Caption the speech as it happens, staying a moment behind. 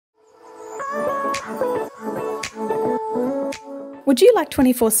Would you like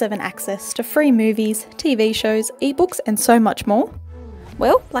 24/7 access to free movies, TV shows, ebooks and so much more?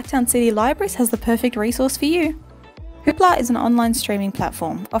 Well, Blacktown City Libraries has the perfect resource for you. Hoopla is an online streaming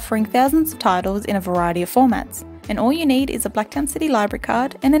platform offering thousands of titles in a variety of formats, and all you need is a Blacktown City Library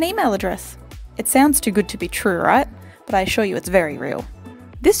card and an email address. It sounds too good to be true, right? But I assure you it's very real.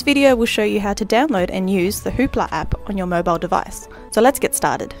 This video will show you how to download and use the Hoopla app on your mobile device, so let's get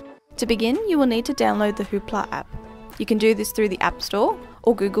started. To begin, you will need to download the Hoopla app. You can do this through the App Store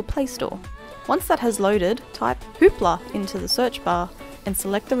or Google Play Store. Once that has loaded, type Hoopla into the search bar and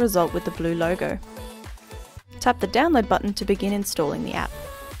select the result with the blue logo. Tap the download button to begin installing the app.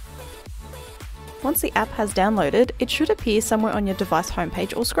 Once the app has downloaded, it should appear somewhere on your device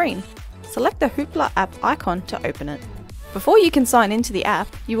homepage or screen. Select the Hoopla app icon to open it. Before you can sign into the app,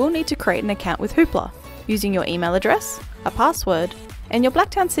 you will need to create an account with Hoopla, using your email address, a password, and your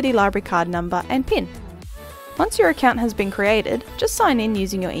Blacktown City Library card number and PIN. Once your account has been created, just sign in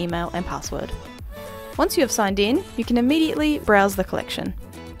using your email and password. Once you have signed in, you can immediately browse the collection,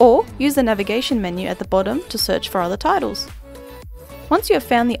 or use the navigation menu at the bottom to search for other titles. Once you have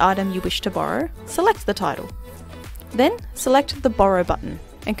found the item you wish to borrow, select the title. Then select the Borrow button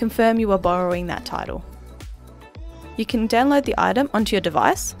and confirm you are borrowing that title. You can download the item onto your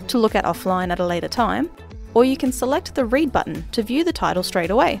device to look at offline at a later time, or you can select the Read button to view the title straight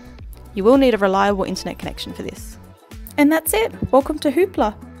away. You will need a reliable internet connection for this. And that's it! Welcome to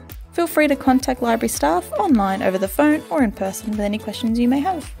Hoopla! Feel free to contact library staff online over the phone or in person with any questions you may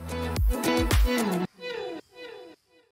have.